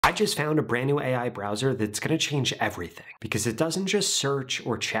I just found a brand new AI browser that's going to change everything because it doesn't just search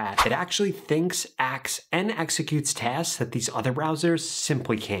or chat. It actually thinks, acts, and executes tasks that these other browsers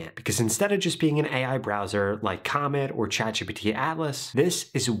simply can't. Because instead of just being an AI browser like Comet or ChatGPT Atlas, this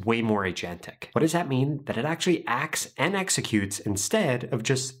is way more agentic. What does that mean? That it actually acts and executes instead of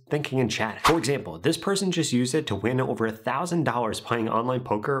just thinking and chatting. For example, this person just used it to win over $1,000 playing online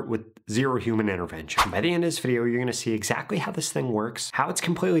poker with zero human intervention. By the end of this video, you're going to see exactly how this thing works, how it's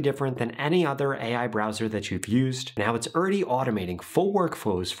completely different than any other AI browser that you've used, and how it's already automating full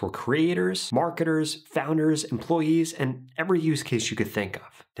workflows for creators, marketers, founders, employees, and every use case you could think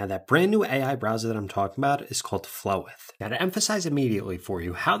of. Now, that brand new AI browser that I'm talking about is called Flowith. Now, to emphasize immediately for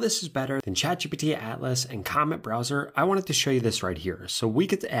you how this is better than ChatGPT Atlas and Comet browser, I wanted to show you this right here. So we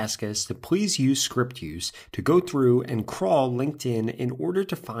could ask us to please use script use to go through and crawl LinkedIn in order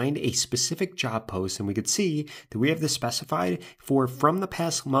to find a specific job post, and we could see that we have this specified for from the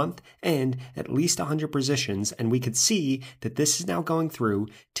past month and at least 100 positions, and we could see that this is now going through,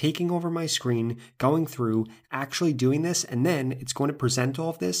 taking over my screen, going through, actually doing this, and then it's going to present all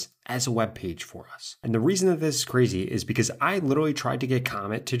of this as a web page for us. And the reason that this is crazy is because I literally tried to get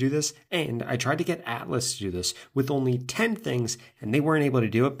Comet to do this, and I tried to get Atlas to do this with only 10 things, and they weren't able to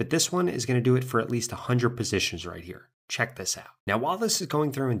do it, but this one is going to do it for at least 100 positions right here. Check this out. Now, while this is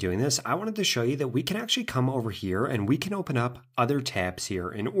going through and doing this, I wanted to show you that we can actually come over here and we can open up other tabs here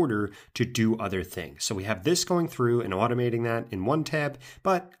in order to do other things. So we have this going through and automating that in one tab,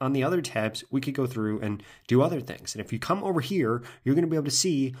 but on the other tabs, we could go through and do other things. And if you come over here, you're going to be able to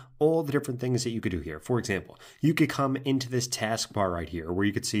see all the different things that you could do here. For example, you could come into this taskbar right here where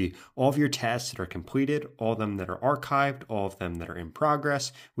you could see all of your tasks that are completed, all of them that are archived, all of them that are in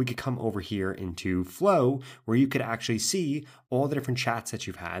progress. We could come over here into Flow where you could actually see all the different chats that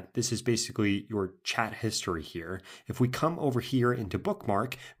you've had. This is basically your chat history here. If we come over here into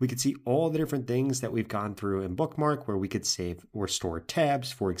Bookmark, we could see all the different things that we've gone through in Bookmark where we could save or store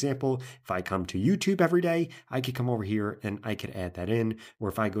tabs. For example, if I come to YouTube every day, I could come over here and I could add that in. Or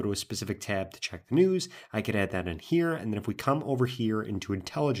if I go to a specific tab to check the news, I could add that in here. And then if we come over here into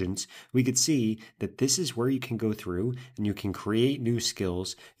Intelligence, we could see that this is where you can go through and you can create new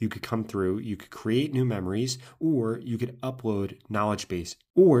skills. You could come through, you could create new memories, or you could upload knowledge base.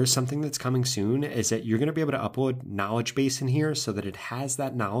 Or something that's coming soon is that you're going to be able to upload knowledge base in here so that it has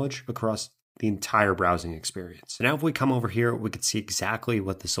that knowledge across the entire browsing experience. So now if we come over here, we could see exactly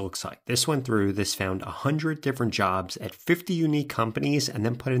what this looks like. This went through, this found 100 different jobs at 50 unique companies and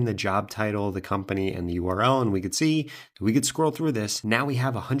then put in the job title, the company, and the URL. And we could see that we could scroll through this. Now we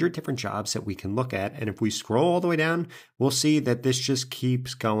have 100 different jobs that we can look at. And if we scroll all the way down, we'll see that this just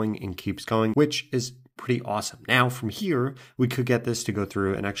keeps going and keeps going, which is pretty awesome. Now from here, we could get this to go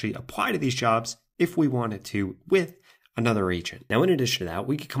through and actually apply to these jobs if we wanted to with another agent. Now, in addition to that,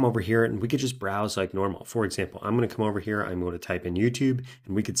 we could come over here and we could just browse like normal. For example, I'm going to come over here, I'm going to type in YouTube,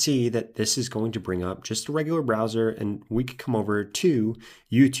 and we could see that this is going to bring up just a regular browser, and we could come over to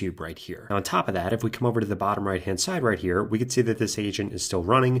YouTube right here. Now, on top of that, if we come over to the bottom right-hand side right here, we could see that this agent is still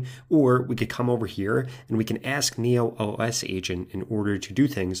running, or we could come over here and we can ask NeoOS agent in order to do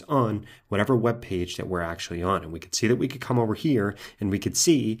things on whatever web page that we're actually on. And we could see that we could come over here and we could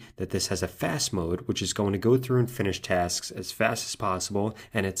see that this has a fast mode, which is going to go through and finish tasks as fast as possible,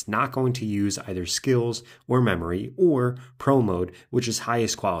 and it's not going to use either skills or memory, or pro mode, which is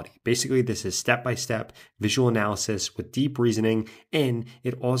highest quality. Basically, this is step-by-step visual analysis with deep reasoning, and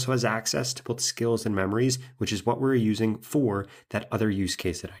it also has access to both skills and memories, which is what we're using for that other use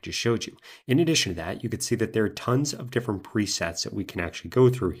case that I just showed you. In addition to that, you could see that there are tons of different presets that we can actually go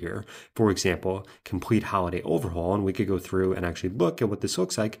through here. For example, complete holiday overhaul, and we could go through and actually look at what this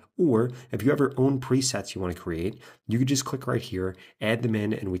looks like. Or if you ever own presets you want to create, you could just click right here, add them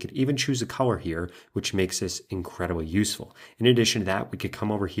in, and we could even choose a color here, which makes this incredibly useful. In addition to that, we could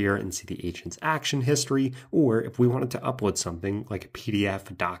come over here and see the agent's action history, or if we wanted to upload something like a PDF,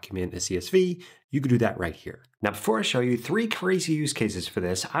 a document, a CSV, you could do that right here. Now, before I show you 3 crazy use cases for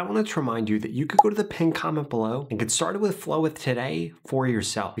this, I wanted to remind you that you could go to the pinned comment below and get started with Flowith today for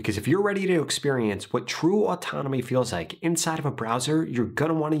yourself. Because if you're ready to experience what true autonomy feels like inside of a browser, you're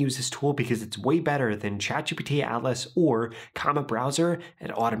gonna wanna use this tool because it's way better than ChatGPT Atlas or Comet browser at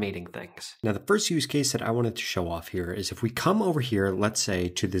automating things. Now, the first use case that I wanted to show off here is if we come over here, let's say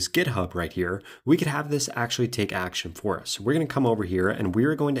to this GitHub right here, we could have this actually take action for us. So we're gonna come over here and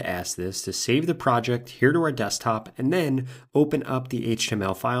we're going to ask this to save the project here to our desktop and then open up the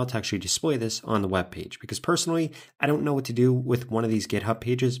HTML file to actually display this on the web page. Because personally, I don't know what to do with one of these GitHub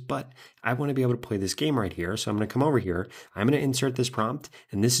pages, but I want to be able to play this game right here. So I'm going to come over here, I'm going to insert this prompt,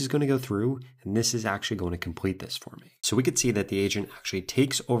 and this is going to go through, and this is actually going to complete this for me. So So we could see that the agent actually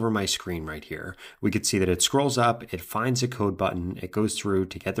takes over my screen right here. We could see that it scrolls up, it finds a code button, it goes through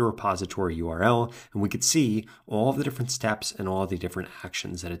to get the repository URL, and we could see all of the different steps and all of the different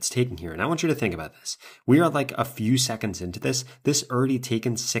actions that it's taking here. And I want you to think about this. We are like a few seconds into this. This already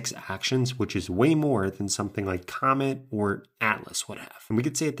taken 6 actions, which is way more than something like Comet or Atlas would have. And we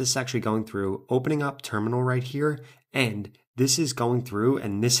could see that this is actually going through, opening up terminal right here, and this is going through,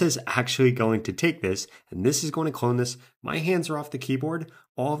 and this is actually going to take this, and this is going to clone this. My hands are off the keyboard.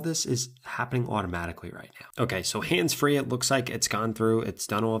 All of this is happening automatically right now. Okay, so hands-free, it looks like it's gone through, it's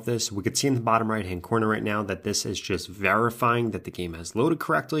done all of this. We could see in the bottom right-hand corner right now that this is just verifying that the game has loaded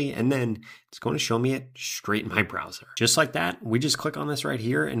correctly, and then it's going to show me it straight in my browser. Just like that, we just click on this right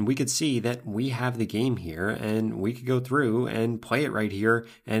here, and we could see that we have the game here, and we could go through and play it right here,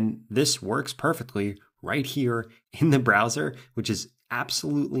 and this works perfectly right here in the browser, which is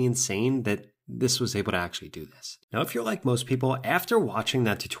absolutely insane that this was able to actually do this. Now, if you're like most people, after watching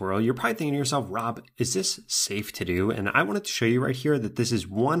that tutorial, you're probably thinking to yourself, Rob, is this safe to do? And I wanted to show you right here that this is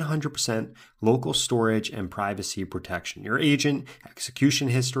 100% local storage and privacy protection. Your agent, execution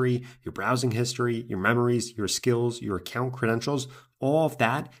history, your browsing history, your memories, your skills, your account credentials, all of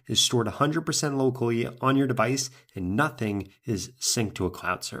that is stored 100% locally on your device, and nothing is synced to a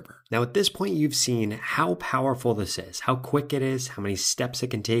cloud server. Now, at this point, you've seen how powerful this is, how quick it is, how many steps it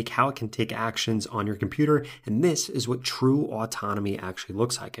can take, how it can take actions on your computer, and this is what true autonomy actually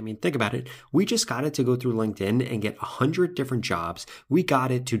looks like. I mean, think about it. We just got it to go through LinkedIn and get 100 different jobs. We got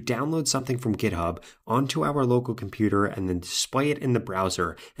it to download something from GitHub onto our local computer and then display it in the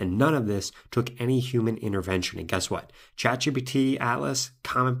browser, and none of this took any human intervention. And guess what? ChatGPT Atlas,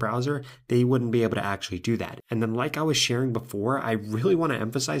 Comet browser, they wouldn't be able to actually do that. And then like I was sharing before, I really want to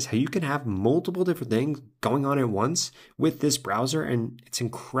emphasize how you can have multiple different things going on at once with this browser, and it's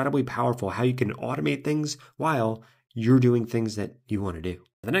incredibly powerful how you can automate things while you're doing things that you want to do.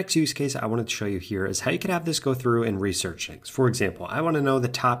 The next use case I wanted to show you here is how you can have this go through and research things. For example, I want to know the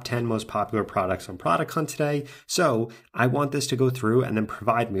top 10 most popular products on Product Hunt today. So I want this to go through and then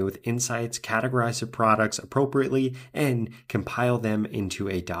provide me with insights, categorize the products appropriately, and compile them into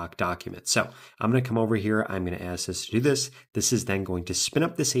a doc document. So I'm going to come over here. I'm going to ask this to do this. This is then going to spin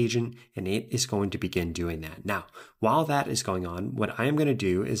up this agent, and it is going to begin doing that. Now, while that is going on, what I am going to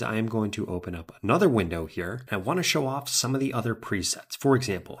do is I am going to open up another window here. I want to show off some of the other presets. For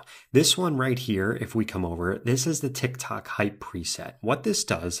example, this one right here, if we come over, this is the TikTok hype preset. What this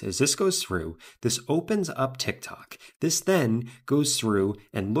does is this goes through, this opens up TikTok. This then goes through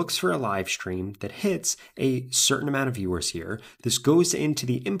and looks for a live stream that hits a certain amount of viewers here. This goes into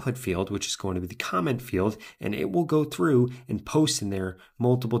the input field, which is going to be the comment field, and it will go through and post in there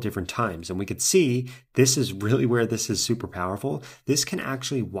multiple different times. And we could see this is really where this is super powerful. This can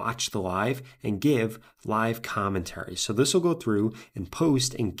actually watch the live and give live commentary. So this will go through and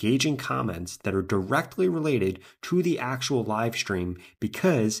post engaging comments that are directly related to the actual live stream,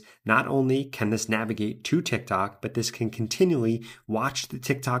 because not only can this navigate to TikTok, but this can continually watch the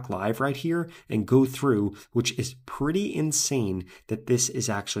TikTok live right here and go through, which is pretty insane that this is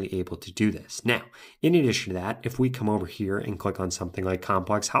actually able to do this. Now, in addition to that, if we come over here and click on something like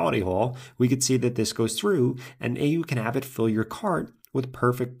Complex Holiday Haul, we could see that this goes through and you can have it fill your cart with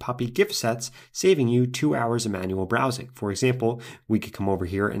perfect puppy gift sets, saving you 2 hours of manual browsing. For example, we could come over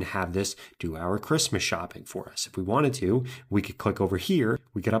here and have this do our Christmas shopping for us. If we wanted to, we could click over here,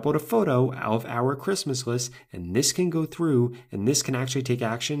 we could upload a photo of our Christmas list, and this can go through and this can actually take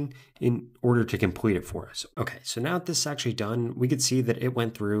action in order to complete it for us. Okay, so now that this is actually done, we could see that it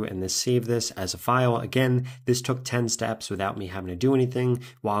went through and this saved this as a file. Again, this took 10 steps without me having to do anything.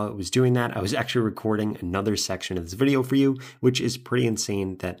 While it was doing that, I was actually recording another section of this video for you, which is pretty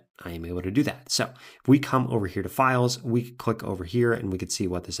insane that I am able to do that. So if we come over here to files, we could click over here and we could see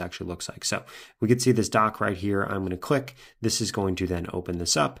what this actually looks like. So we could see this doc right here. I'm going to click. This is going to then open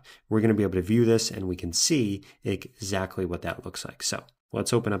this up. We're going to be able to view this and we can see exactly what that looks like. So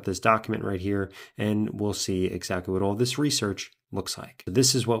let's open up this document right here and we'll see exactly what all this research looks like. So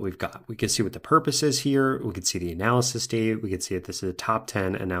this is what we've got. We can see what the purpose is here. We can see the analysis date. We can see that this is a top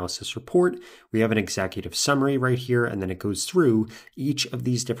 10 analysis report. We have an executive summary right here, and then it goes through each of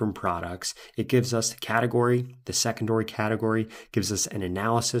these different products. It gives us the category, the secondary category, gives us an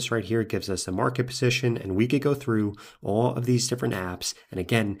analysis right here, it gives us a market position, and we could go through all of these different apps. And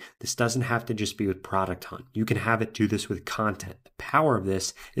again, this doesn't have to just be with Product Hunt. You can have it do this with content. The power of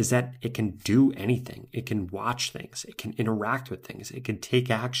this is that it can do anything. It can watch things. It can interact with things. It can take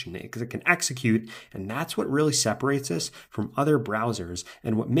action. It can execute. And that's what really separates us from other browsers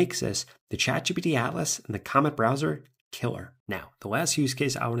and what makes us the ChatGPT Atlas and the Comet browser killer. Now, the last use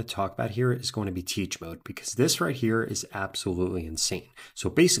case I want to talk about here is going to be teach mode, because this right here is absolutely insane. So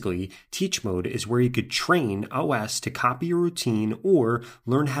basically, teach mode is where you could train OS to copy your routine or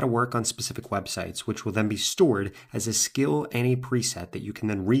learn how to work on specific websites, which will then be stored as a skill and a preset that you can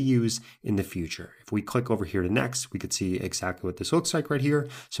then reuse in the future. If we click over here to next, we could see exactly what this looks like right here.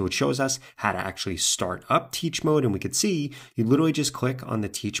 So it shows us how to actually start up teach mode, and we could see you literally just click on the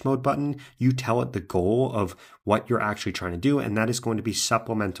teach mode button, you tell it the goal of what you're actually trying to do, and that is going to be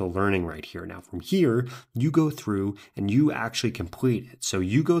supplemental learning right here. Now from here, you go through and you actually complete it. So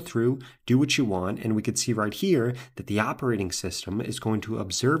you go through, do what you want, and we could see right here that the operating system is going to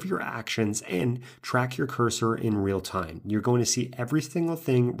observe your actions and track your cursor in real time. You're going to see every single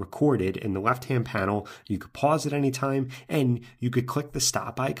thing recorded in the left-hand panel. You could pause at any time, and you could click the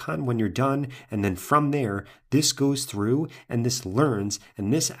stop icon when you're done, and then from there, this goes through and this learns,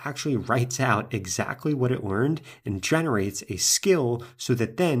 and this actually writes out exactly what it learned and generates a skill so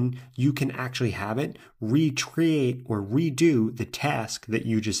that then you can actually have it recreate or redo the task that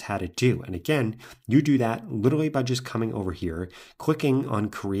you just had to do. And again, you do that literally by just coming over here, clicking on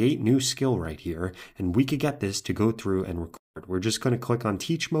create new skill right here, and we could get this to go through and record. We're just going to click on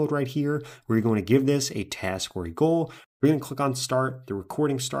teach mode right here. We're going to give this a task or a goal. We're going to click on start, the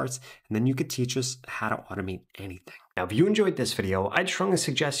recording starts, and then you could teach us how to automate anything. Now, if you enjoyed this video, I'd strongly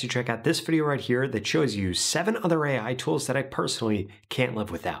suggest you check out this video right here that shows you 7 other AI tools that I personally can't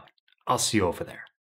live without. I'll see you over there.